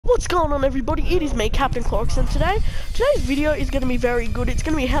What's going on, everybody? It is me, Captain Clarkson. Today's video is going to be very good. It's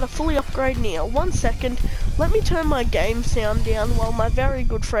going to be how to fully upgrade Neil. 1 second, let me turn my game sound down while my very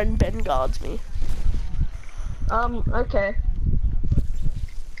good friend Ben guards me. Okay.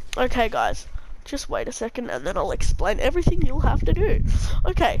 Okay, guys, just wait a second and then I'll explain everything you'll have to do.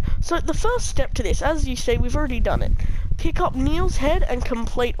 Okay, so the first step to this, as you see, we've already done it. Pick up Neil's head and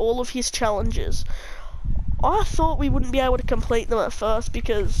complete all of his challenges. I thought we wouldn't be able to complete them at first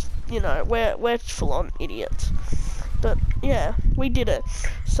because, you know, we're full-on idiots. But, yeah, we did it.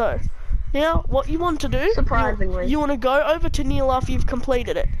 So, now, what you want to do... Surprisingly. You want to go over to Neil after you've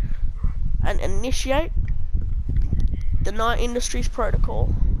completed it. And initiate the Night Industries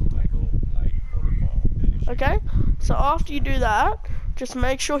Protocol. Okay? So, after you do that, just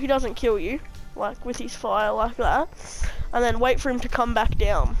make sure he doesn't kill you. Like, with his fire like that. And then wait for him to come back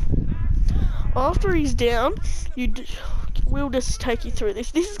down. After he's down, we'll just take you through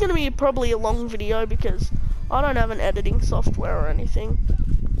this. This is going to be probably a long video because I don't have an editing software or anything.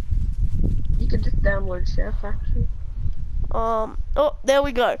 You could just download Share Factory. Oh, there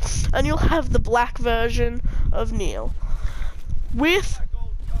we go. And you'll have the black version of Neil. With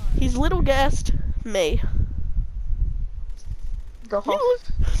his little guest, me. The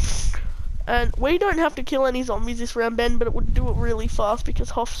host. And we don't have to kill any zombies this round, Ben, but it would do it really fast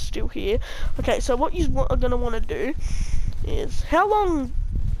because Hoff's still here. Okay, so what you are going to want to do is... How long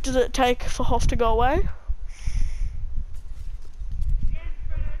does it take for Hoff to go away?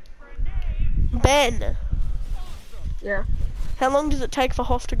 Ben! Yeah. How long does it take for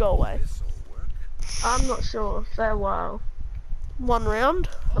Hoff to go away? I'm not sure. Fair while. 1 round?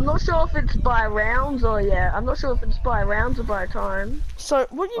 I'm not sure if it's by rounds or I'm not sure if it's by rounds or by time. So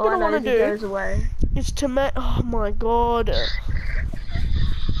what you're gonna want to do goes away. is to make. Oh my god!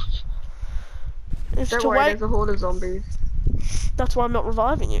 Don't worry, there's a horde of zombies. That's why I'm not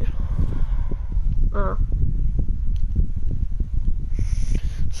reviving you. Oh.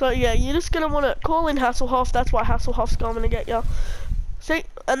 So yeah, you're just gonna want to call in Hasselhoff. That's why Hasselhoff's going to get you. See,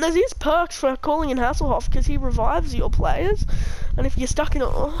 and there's these perks for calling in Hasselhoff because he revives your players, and if you're stuck in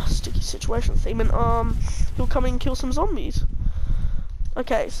a sticky situation, Seaman, he'll come in and kill some zombies.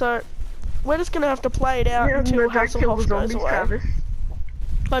 Okay, so we're just gonna have to play it out until Hasselhoff goes away. Travis.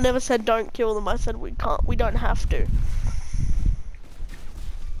 I never said don't kill them. I said we don't have to.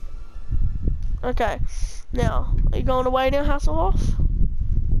 Okay, now are you going away now, Hasselhoff?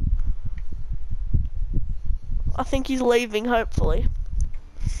 I think he's leaving. Hopefully.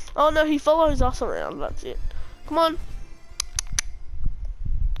 Oh no, he follows us around, that's it. Come on.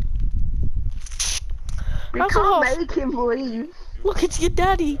 We can't make him leave. Look, it's your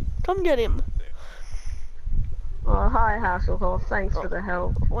daddy. Come get him. Oh, hi Hasselhoff, thanks for the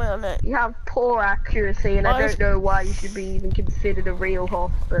help. Well, no. You have poor accuracy and I don't know why you should be even considered a real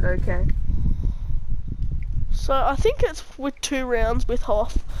Hoff, but okay. So, I think it's with 2 rounds with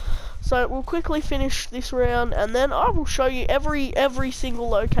Hoff. So we'll quickly finish this round, and then I will show you every single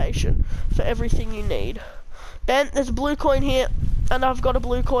location for everything you need. Ben, there's a blue coin here, and I've got a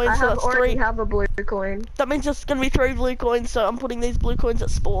blue coin, so that's 3. I already have a blue coin. That means there's gonna be 3 blue coins, so I'm putting these blue coins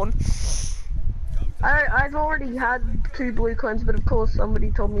at spawn. I've already had 2 blue coins, but of course somebody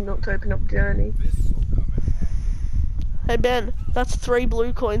told me not to open up Journey. Hey Ben, that's 3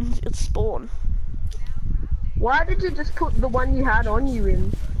 blue coins at spawn. Why did you just put the one you had on you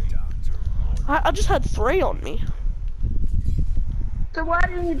in? I just had 3 on me. So why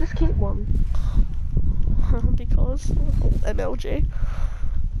didn't you just keep one? Because MLG.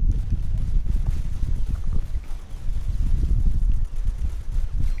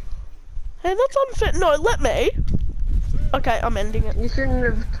 Hey, that's unfair. No, let me. Okay, I'm ending it. You shouldn't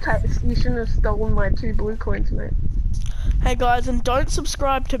have stolen my 2 blue coins, mate. Hey guys, and don't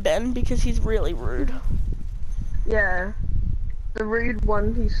subscribe to Ben because he's really rude. Yeah. The rude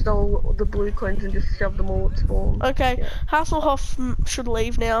one who stole the blue coins and just shoved them all at spawn. Okay, yeah. Hasselhoff should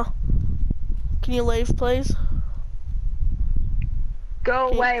leave now. Can you leave, please? Go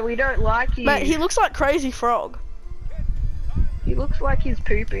away, we don't like you. Mate, he looks like Crazy Frog. He looks like he's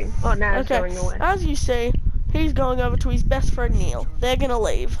pooping. Oh, now he's going away. As you see, he's going over to his best friend Neil. They're gonna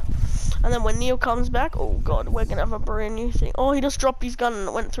leave. And then when Neil comes back, oh god, we're gonna have a brand new thing. Oh, he just dropped his gun and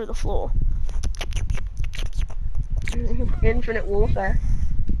it went through the floor. Infinite warfare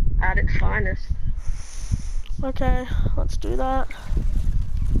at its finest. Okay, let's do that.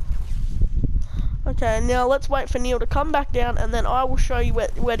 Okay, now let's wait for Neil to come back down, and then I will show you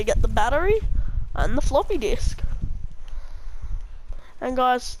where to get the battery and the floppy disk. And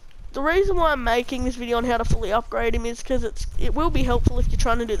guys, the reason why I'm making this video on how to fully upgrade him is because it will be helpful if you're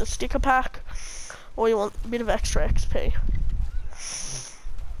trying to do the sticker pack or you want a bit of extra XP.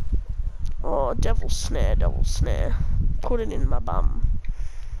 Oh, devil snare, devil snare. Put it in my bum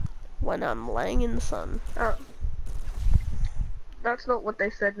when I'm laying in the sun. That's not what they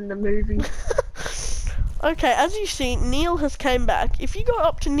said in the movie. Okay, as you see, Neil has came back. If you go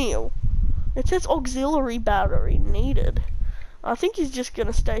up to Neil, it says auxiliary battery needed. I think he's just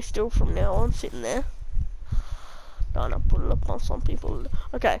gonna stay still from now on, sitting there. Don't I put it up on some people.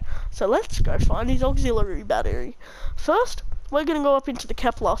 Okay, so let's go find his auxiliary battery. First, we're gonna go up into the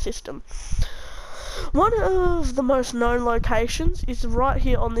Kepler system. One of the most known locations is right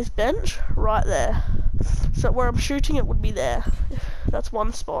here on this bench, right there. So where I'm shooting it would be there. That's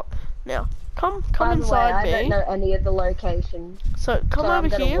one spot. Now, come By the inside way, me. I don't know any of the locations. So come over I'm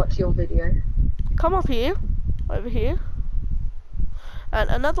gonna here. watch your video. Come up here, over here. And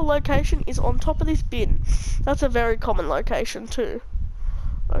another location is on top of this bin. That's a very common location too.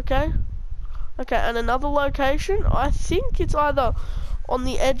 Okay? Okay, and another location, I think it's either on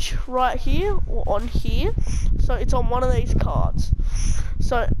the edge right here or on here. So it's on one of these cards.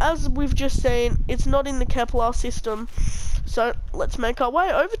 So as we've just seen, it's not in the Kepler system. So let's make our way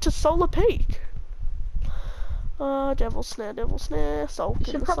over to Solar Peak. Devil snare, sulk You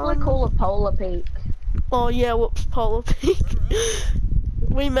in should the probably sun. call it Polar Peak. Oh yeah, whoops, Polar Peak.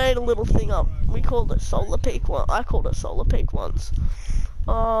 We made a little thing up. We called it Solar Peak I called it Solar Peak once.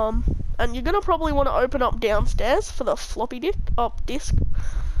 And you're gonna probably want to open up downstairs for the floppy disk.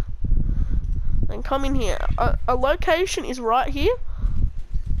 And come in here. A location is right here.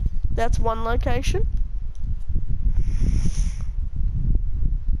 That's one location.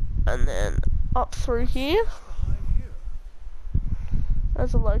 And then up through here.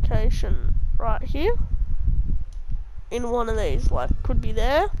 There's a location right here. In one of these, like, could be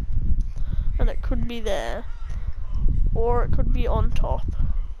there, and it could be there, or it could be on top.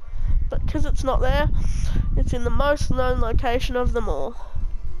 But because it's not there, it's in the most known location of them all,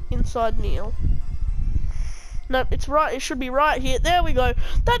 inside Neil. Nope, it's right, it should be right here. There we go.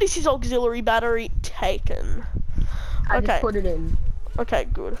 That is his auxiliary battery taken. I just put it in. Okay,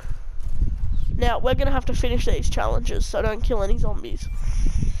 good. Now, we're gonna have to finish these challenges, so don't kill any zombies.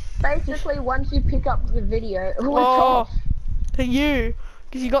 Basically, once you pick up the video, it's off. To you,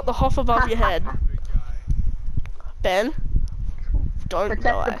 because you got the Hoff above your head. Ben, don't Protect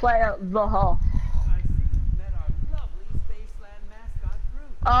die. the player, the Hoff.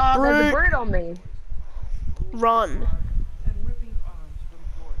 There's a brood on me. Run.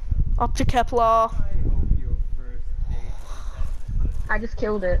 Up to Kepler. I just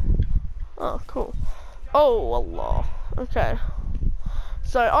killed it. Oh, cool. Oh, Allah. Okay.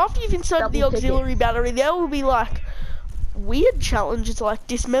 So after you've inserted the auxiliary battery, there will be like weird challenges like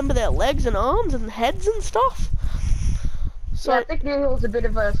dismember their legs and arms and heads and stuff. So yeah, I think Neil's a bit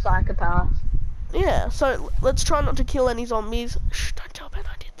of a psychopath. Yeah, so let's try not to kill any zombies. Shh, don't tell Ben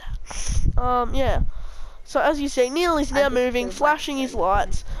I did that. Yeah. So as you see, Neil is now moving, flashing his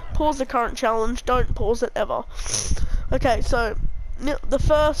lights. Pause the current challenge, don't pause it ever. Okay, so the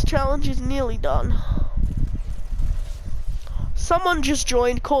first challenge is nearly done. Someone just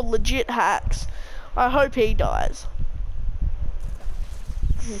joined called Legit Hacks. I hope he dies.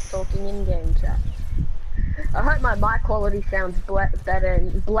 He's talking in game chat. I hope my mic quality sounds better,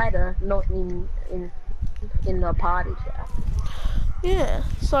 not in the party chat. Yeah,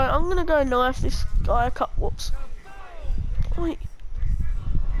 so I'm gonna go knife this guy a couple. Whoops. Wait.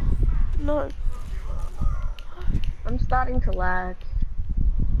 No. I'm starting to lag.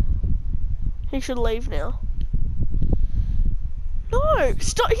 He should leave now. No!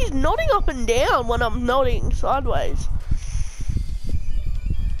 Stop! He's nodding up and down when I'm nodding sideways.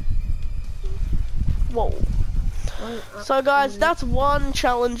 Whoa. So guys, that's one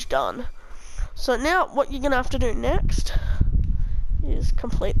challenge done. So now what you're gonna have to do next is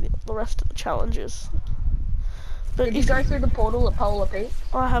complete the rest of the challenges. But Did you go through the portal at Polar Peak?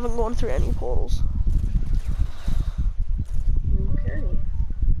 I haven't gone through any portals. Okay.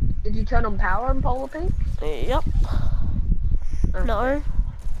 Did you turn on power in Polar Peak? Yep. Okay. No.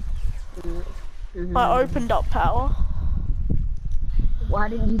 I opened up power. Why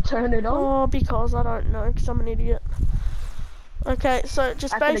didn't you turn it on? Oh, because I don't know, because I'm an idiot. Okay, so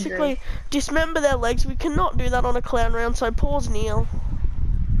just basically dismember their legs. We cannot do that on a clown round, so pause Neil.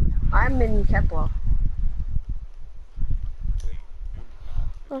 I'm in Kepler.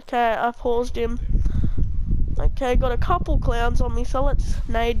 Okay, I paused him. Okay, got a couple clowns on me, so let's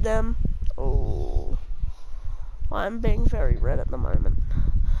nade them. Oh, I'm being very red at the moment.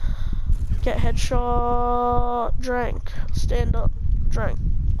 Get headshot, drank, stand up, drank,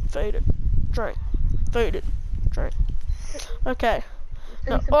 faded, drank, faded, drank. Okay.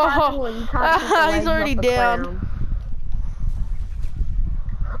 No. Oh, he's already down.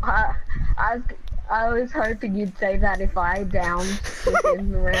 I I was hoping you'd say that if I downed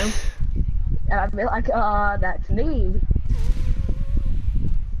within the round. And I'd be like, ah, that's me.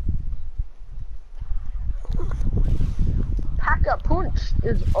 Packer punch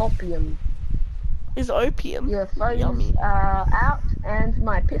is opium. Is opium? Your phones Yummy. are out and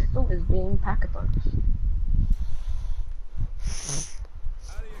my pistol is being packer punched.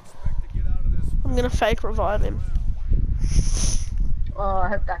 I'm gonna fake revive him. Oh, I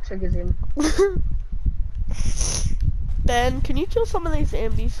hope that triggers him. Ben, can you kill some of these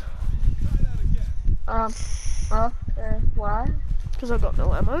zombies? Why? Because I've got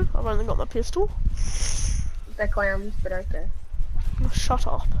no ammo. I've only got my pistol. They're clowns, but okay. Oh, shut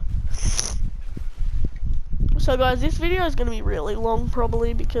up. So guys, this video is gonna be really long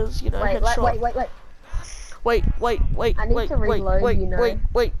probably because, you know, Wait, headshot. wait. I need to reload, you know.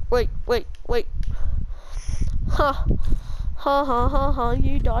 Wait. Ha. Ha ha ha ha,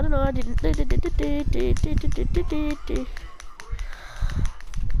 you died and I didn't.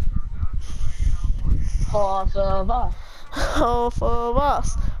 Half of us. Half of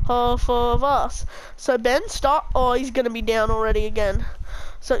us. Half of us. So Ben, start. Oh, he's gonna be down already again.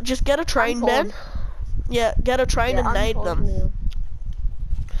 So just get a train, Ben. Yeah, get a train and nade them. Now.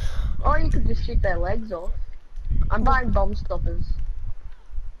 Or you could just shoot their legs off. I'm buying bomb stoppers.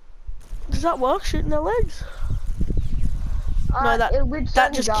 Does that work, shooting their legs? No, that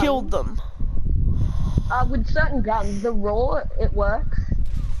just killed them. With certain guns, the raw, it works.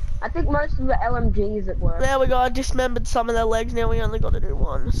 I think most of the LMGs it works. There we go, I dismembered some of their legs, now we only got to do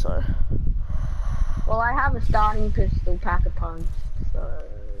one, so. Well, I have a starting pistol packer punch, so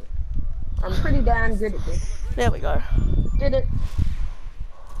I'm pretty damn good at this. There we go. Did it.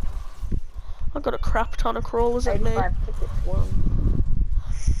 I've got a crap ton of crawlers at me. 85 tickets won.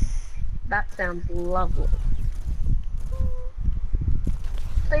 That sounds lovely.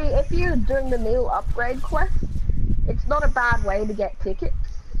 See, if you're doing the meal upgrade quest, it's not a bad way to get tickets.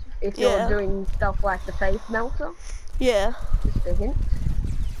 If you're doing stuff like the face melter. Yeah. Just a hint.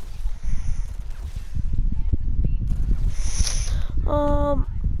 Do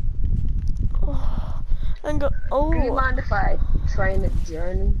you mind if I train at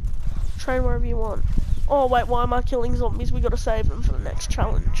Journey? Train wherever you want. Oh wait, why am I killing zombies? We gotta save them for the next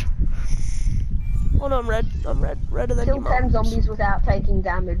challenge. Oh no, I'm red. Redder than Kill 10 zombies without taking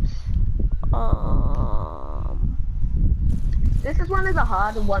damage. This is one of the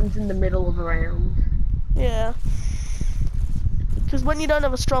harder ones in the middle of the round. Yeah. Because when you don't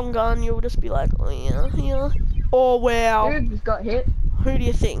have a strong gun, you'll just be like, oh yeah. Oh wow. Who just got hit? Who do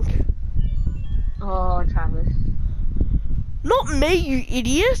you think? Oh, Travis. Not me, you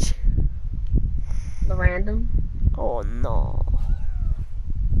idiot. The random. Oh no.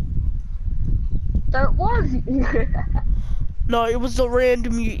 So it was. No, it was the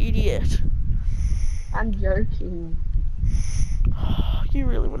random, you idiot. I'm joking. You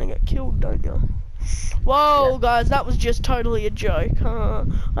really want to get killed, don't you? Whoa, guys, that was just totally a joke.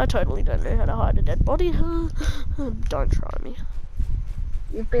 I totally don't know how to hide a dead body. Don't try me.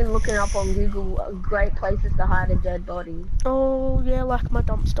 You've been looking up on Google great places to hide a dead body. Oh, yeah, like my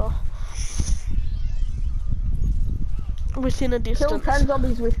dumpster. Within a distance. Kill 10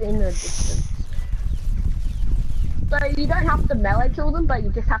 zombies within a distance. So you don't have to melee kill them, but you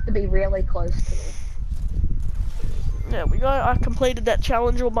just have to be really close to them. There we go, I completed that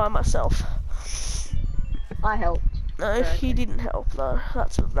challenge all by myself. I helped. No, he didn't help though,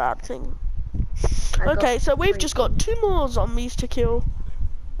 that's a bad thing. Okay, so we've just got 2 more zombies to kill.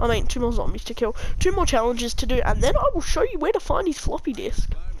 I mean, 2 more zombies to kill. 2 more challenges to do, and then I will show you where to find his floppy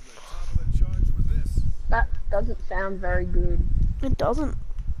disk. That doesn't sound very good. It doesn't.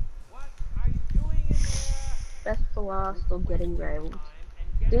 Best for last or getting railed.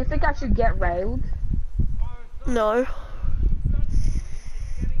 Do you think I should get railed? No.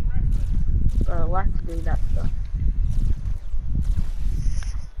 I like to do that stuff.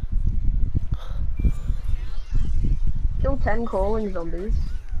 Kill 10 crawling zombies.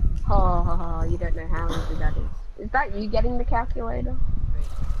 Oh, you don't know how easy that is. Is that you getting the calculator?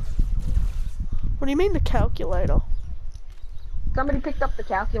 What do you mean the calculator? Somebody picked up the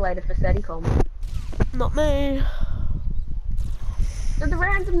calculator for SETICOM. Not me. So the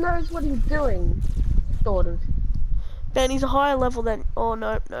random knows what he's doing. Sort of. Ben, he's a higher level than... Oh,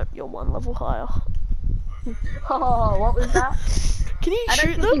 no, you're 1 level higher. Oh, what was that? Can you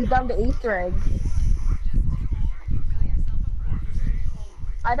shoot them? I don't think he's done the Easter egg.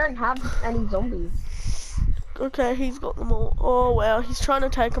 I don't have any zombies. Okay, he's got them all. Oh, wow, he's trying to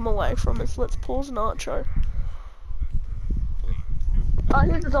take them away from us. Let's pause Nacho. Oh,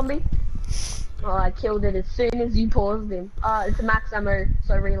 here's a zombie. Oh, I killed it as soon as you paused him. It's a max ammo,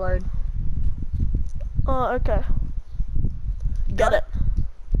 so reload. Oh, okay. Got it.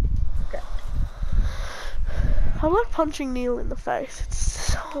 Okay. I like punching Neil in the face. It's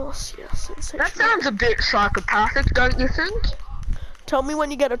sensational. That sounds a bit psychopathic, don't you think? Tell me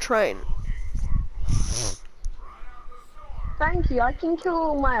when you get a train. Thank you, I can kill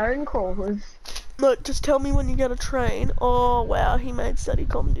all my own crawlers. No, just tell me when you get a train. Oh, wow, he made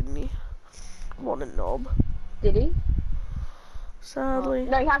Steadicom, didn't he? What a knob. Did he? Sadly.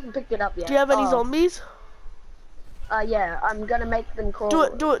 No, he hasn't picked it up yet. Do you have any zombies? Yeah, I'm gonna make them crawl.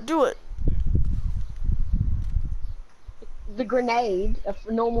 Do it. The grenade, a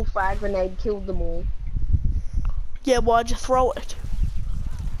normal frag grenade, killed them all. Yeah, why'd you throw it?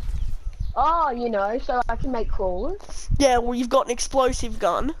 Oh, you know, so I can make crawlers. Yeah, well, you've got an explosive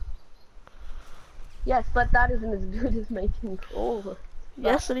gun. Yes, but that isn't as good as making crawlers.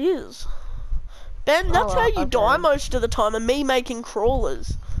 Yes, it is. Ben, that's how you die most of the time, and me making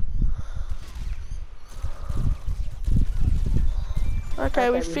crawlers. Okay,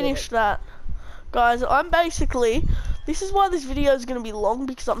 we finished that. Guys, this is why this video is going to be long,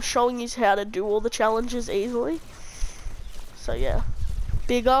 because I'm showing you how to do all the challenges easily. So yeah,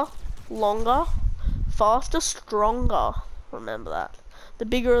 bigger, longer, faster, stronger. Remember that. The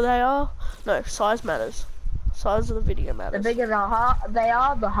bigger they are, no, size matters. Size of the video matters. The bigger they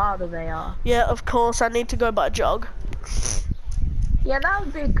are, the harder they are. Yeah, of course, I need to go by jog. Yeah, that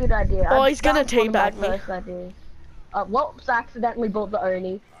would be a good idea. Oh, he's gonna teabag me. Whoops, I accidentally bought the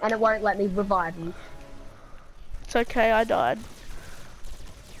Oni, and it won't let me revive you. It's okay, I died.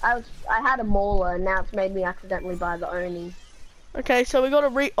 I had a Mauler, and now it's made me accidentally buy the Oni. Okay, so we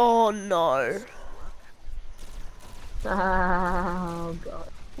gotta oh no. Oh god.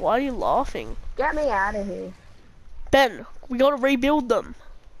 Why are you laughing? Get me out of here. Ben, we gotta rebuild them.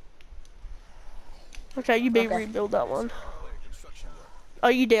 Okay, you rebuild that one.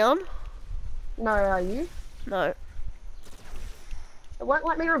 Are you down? No, are you? No. It won't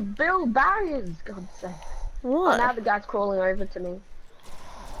let me rebuild barriers, God's sake. What? Oh, now the guy's crawling over to me.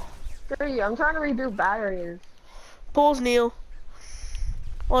 Screw you, I'm trying to rebuild barriers. Pause, Neil.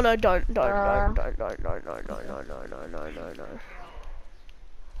 Oh no, don't. No.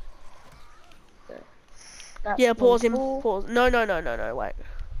 Yeah, pause him. Pause. No, wait.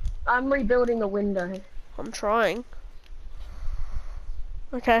 I'm rebuilding the window. I'm trying.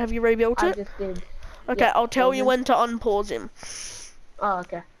 Okay, have you rebuilt it? I just did. Okay, yeah, I'll tell you when to unpause him. Oh,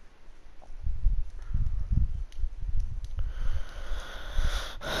 okay.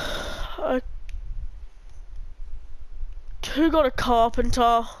 Who got a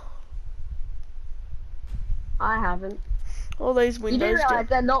carpenter? I haven't. All these windows. You do realize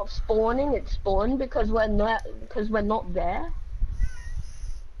they're not spawning? It's spawned because we're not there.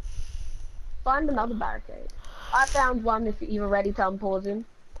 Find another barricade. I found one. If you're ready to unpause him.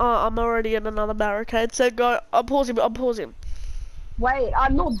 I'm already in another barricade. So go. Unpause him. Wait,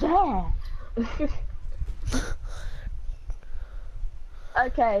 I'm not there.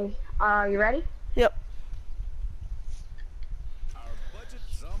 Okay. You ready? Yep. Our budget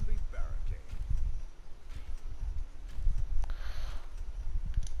zombie barricade.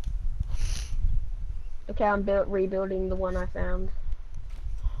 Okay, I'm rebuilding the one I found.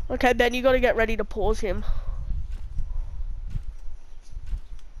 Okay, Ben, you gotta get ready to pause him.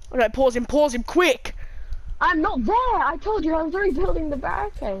 Okay, pause him, quick! I'm not there! I told you I was rebuilding the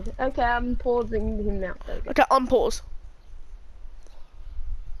barricade. Okay, I'm pausing him now. Okay, unpause.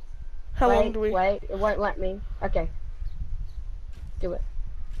 How long do we... Wait, it won't let me. Okay. Do it.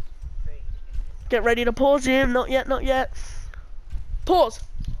 Get ready to pause him, not yet. Pause!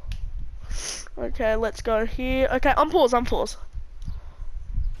 Okay, let's go here. Okay, unpause.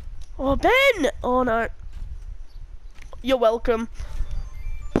 Oh, Ben! Oh, no. You're welcome.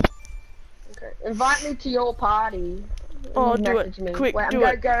 Okay, invite me to your party. Oh, do it. Me. Quick, wait, do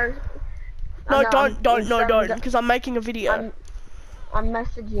it. Go. No, don't, because I'm making a video. I'm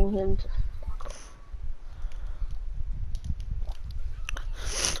messaging him to...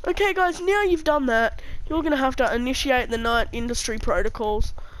 Okay, guys, now you've done that, you're gonna have to initiate the night industry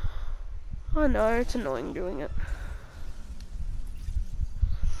protocols. I know, it's annoying doing it.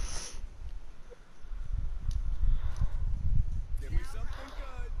 Give me something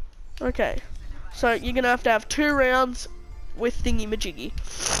good. Okay, so you're gonna have to have 2 rounds with thingy-majiggy.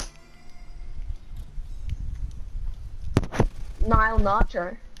 Nile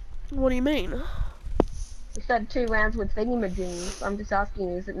Nacho. What do you mean? You said 2 rounds with thingy-majiggy. I'm just asking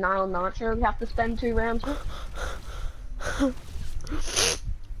you, is it Nile Nacho you have to spend 2 rounds with?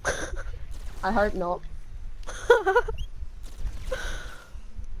 I hope not.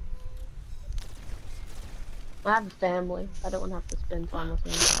 I have a family. I don't want to have to spend time with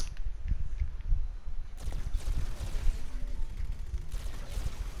him.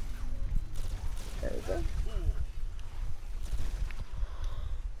 sniper.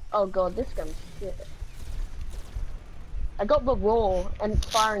 Oh god, this gun's shit. I got the raw and it's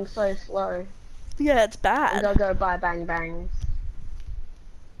firing so slow. Yeah, it's I'm bad. gonna go buy bang bangs.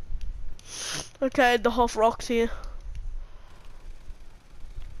 Okay, the Hoff rocks here.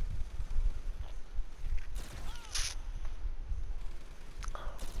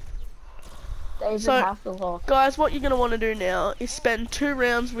 David So, Hasselhoff. guys, what you're going to want to do now is spend 2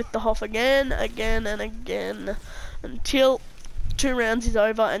 rounds with the Hoff again, and again, until 2 rounds is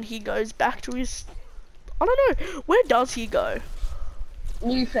over and he goes back to his... I don't know, where does he go?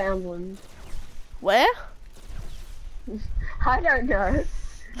 Newfoundland. Where? I don't know.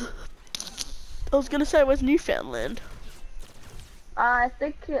 I was going to say, where's Newfoundland? I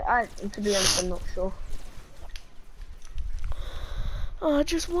think, to be honest, I'm not sure. I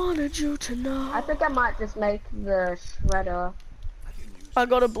just wanted you to know. I think I might just make the shredder. I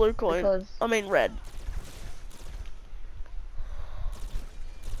got a blue coin. Because I mean red.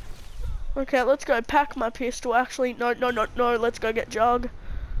 Okay, let's go pack my pistol. Actually, no, let's go get Jug.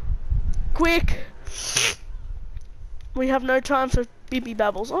 Quick! We have no time for Bibby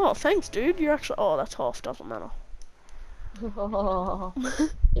Babbles. Oh, thanks, dude. You're actually... Oh, that's Hoff. Doesn't matter. are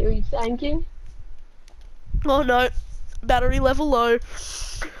you thanking? Oh, no. Battery level low.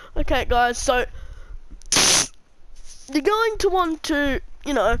 Okay, guys, so... You're going to want to,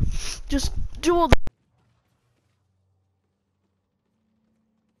 you know, just do all the...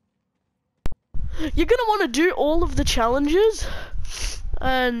 You're going to want to do all of the challenges.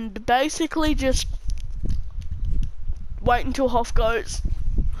 And basically just... Wait until Hoff goes.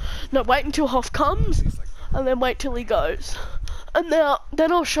 No, wait until Hoff comes. And then wait till he goes. And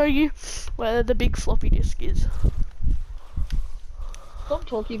then I'll show you where the big floppy disk is. Stop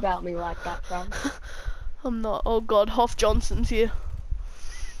talking about me like that, Trav. I'm not. Oh god, Hoff Johnson's here.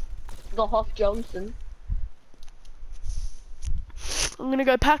 The Hoff Johnson. I'm gonna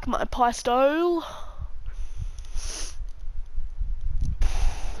go pack my pistol.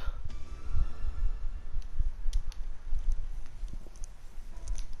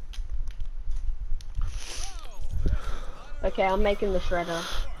 Okay, I'm making the shredder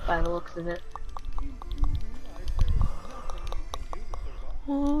by the looks of it.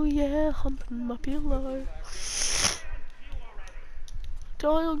 Oh yeah, humping my pillow.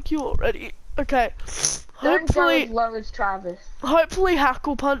 Dial you already. Okay. Don't go Hopefully, as low as Travis. hopefully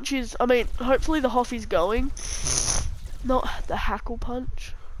Hackle Punch is. I mean, hopefully the Hoff is going. Not the Hackle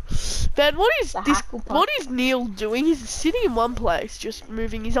Punch. Ben, what is The this? Hackle Punch. What is Neil doing? He's sitting in one place, just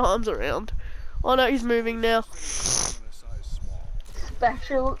moving his arms around. Oh no, he's moving now.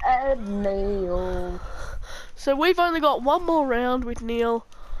 Special Ed Neil. So we've only got one more round with Neil,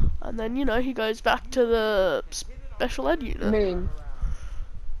 and then you know he goes back to the special ed unit, Moon.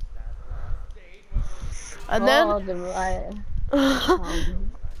 and Oh, then the riot.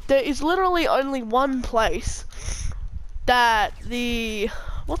 there is literally only one place that the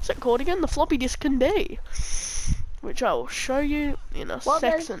what's it called again? The floppy disk can be, which I will show you in a Well,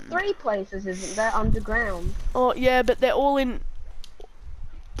 there's second. 3 places, isn't there, underground? Oh yeah, but they're all in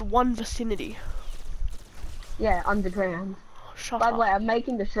the one vicinity. Yeah, underground. Shut By up. the way, I'm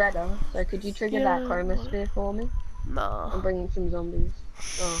making the shredder, so could you trigger that Yeah, chromosphere for me? Nah. I'm bringing some zombies.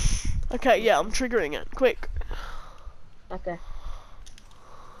 Oh, Okay, yeah, I'm triggering it. Quick. okay.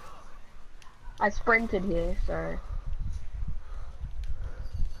 I sprinted here, so...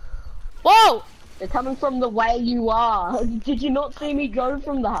 Whoa! They're coming from the way you are. Did you not see me go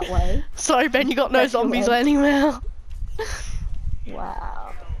from that way? Sorry, Ben, you got no Special zombies ed. anywhere.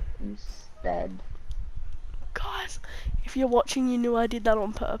 Wow. You sped. Guys, if you're watching, you knew I did that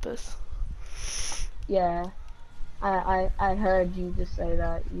on purpose. Yeah. I heard you just say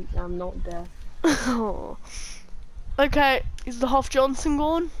that. I'm not deaf. Okay, is the Hoff Johnson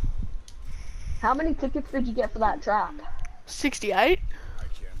gone? How many tickets did you get for that trap? 68. I can't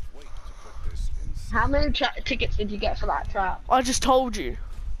wait to put this in. How many tickets did you get for that trap? I just told you.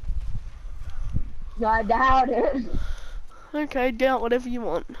 I doubt it. Okay, doubt whatever you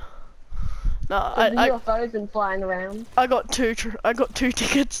want. No, There's I UFOs and flying around. got two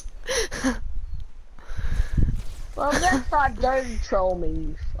tickets. Well, next time, don't troll me,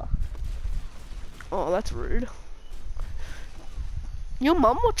 you fuck. Oh, that's rude. Your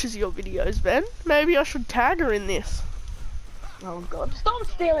mum watches your videos, Ben. Maybe I should tag her in this. Oh god, stop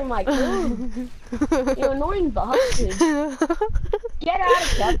stealing my food. You annoying bastard. Get out of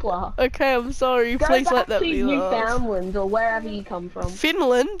Kepler. Okay, I'm sorry. Go Please back let that to be last. Newfoundland or wherever you come from.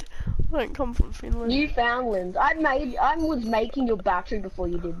 Finland? I don't come from Finland. Newfoundland. I was making your battery before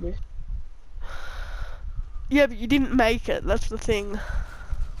you did this. Yeah, but you didn't make it. That's the thing.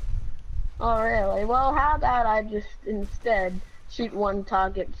 Oh, really? Well, how about I just instead shoot one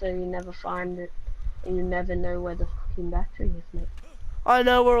target so you never find it and you never know where the fucking battery is, mate. I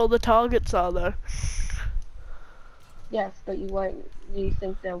know where all the targets are though. Yes, but you won't. You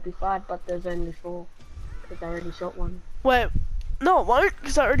think there'll be 5, but there's only 4 because I already shot one. Wait, no it won't,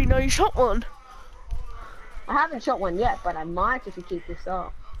 because I already know you shot one. I haven't shot one yet, but I might if you keep this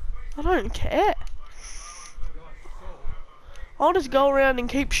up. I don't care. I'll just go around and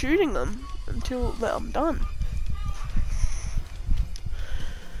keep shooting them until I'm done.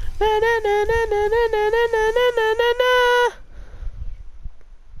 Na, na, na, na, na, na, na, na, na, na, na.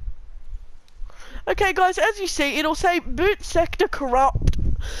 Okay guys, as you see, it'll say boot sector corrupt.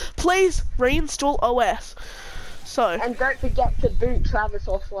 Please reinstall OS. So. And don't forget to boot Travis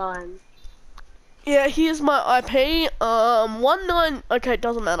offline. Yeah, here's my IP. 19. Okay, it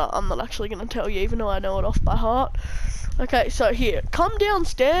doesn't matter. I'm not actually gonna tell you, even though I know it off by heart. Okay, so here, come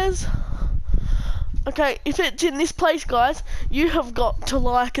downstairs. Okay, if it's in this place, guys, you have got to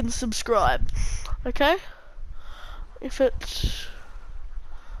like and subscribe. Okay? If it's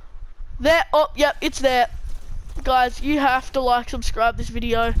there, oh, yep, it's there. Guys, you have to like, subscribe this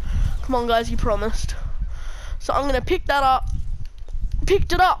video. Come on, guys, you promised. So I'm gonna pick that up.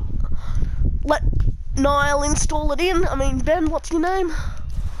 Picked it up. Let Niall install it in. I mean, Ben, what's your name?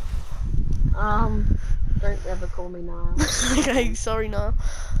 Don't ever call me Niall. Okay, sorry, Niall.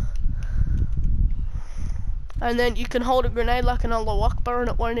 And then you can hold a grenade like an Allah Akbar and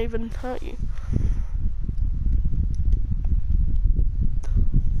it won't even hurt you.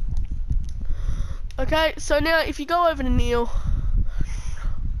 Okay, so now if you go over to Neil,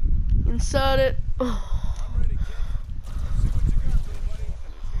 insert it.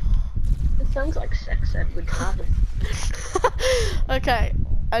 It sounds like sex ed with Travis. Okay,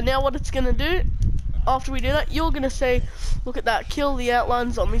 and now what it's gonna do, after we do that, you're gonna say, look at that, kill the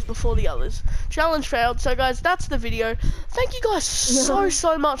outline zombies before the others. Challenge failed. So guys, that's the video. Thank you guys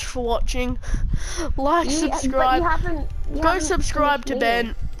so much for watching. Like, subscribe, go subscribe to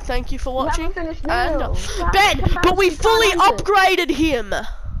Ben. Thank you for watching. And Ben, but we fully upgraded him.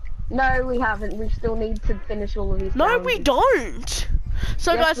 No, we haven't. We still need to finish all of these. No, we don't.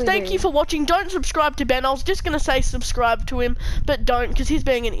 So yes, guys, thank you for watching. Don't subscribe to Ben. I was just gonna say subscribe to him, but don't, because he's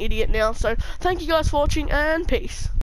being an idiot now. So thank you guys for watching, and peace.